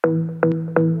Hauas.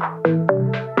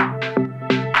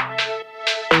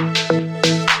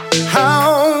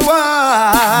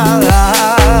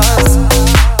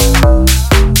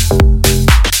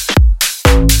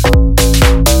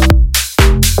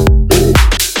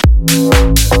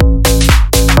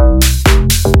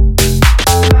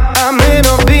 A my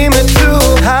robimy tu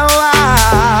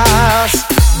hałas.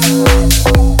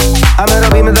 A my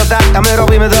robimy to tak, a my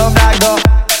robimy to tak,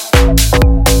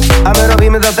 a my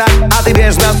robimy to tak, a ty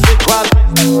bierz na przykład.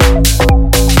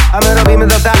 A my robimy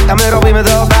to tak, a my robimy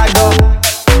to tak,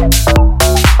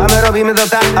 a my robimy to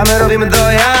tak, a my robimy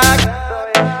to jak.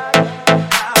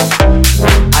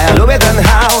 A ja lubię ten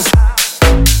house,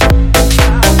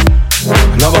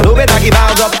 no bo lubię taki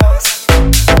bardzo.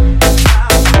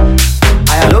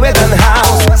 A ja lubię ten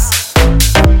house.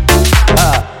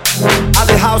 A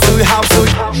ty house'uj, house'uj.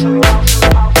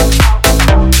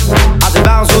 A ty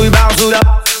bounce'uj, bounce'uj.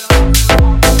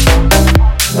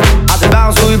 A ty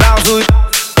bounce'uj, bounce'uj.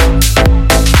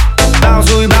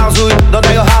 Bounce'uj, bounce'uj. Do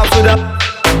tego house'uj.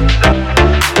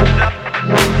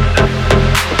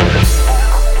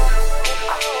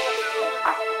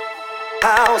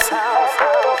 House.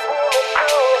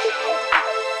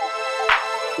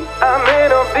 A my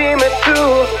robimy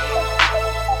tu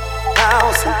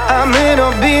house. A my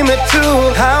robimy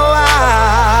tu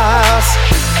hałas.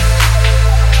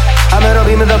 A my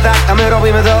robimy to tak, a my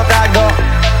robimy to tak,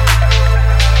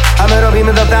 a my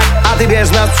robimy to tak, a ty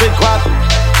bierz na przykład.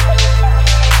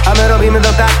 A my robimy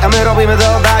to tak, a my robimy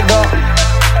to tak,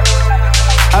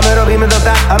 a my robimy to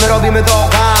tak, a my robimy to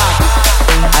tak.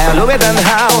 A ja lubię ten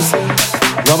house,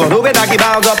 no bo lubię taki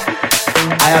bardzo.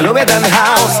 A ja lubię ten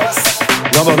house,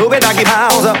 no bo lubię taki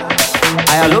house.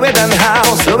 A ja lubię ten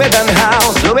house, lubię ten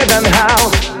house, lubię ten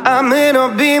house. A my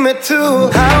robimy tu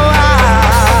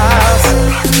hałas.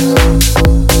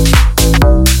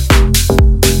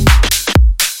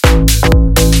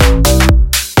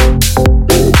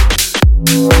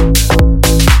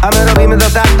 A my robimy to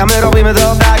tak, a my robimy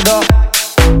to tak,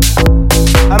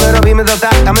 a my robimy to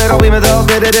tak, a my robimy to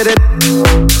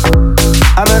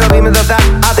a my robimy to tak,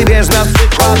 a ty bierz na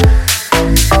przykład.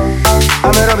 A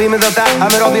my robimy to tak, a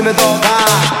my robimy to tak.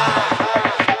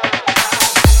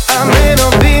 A my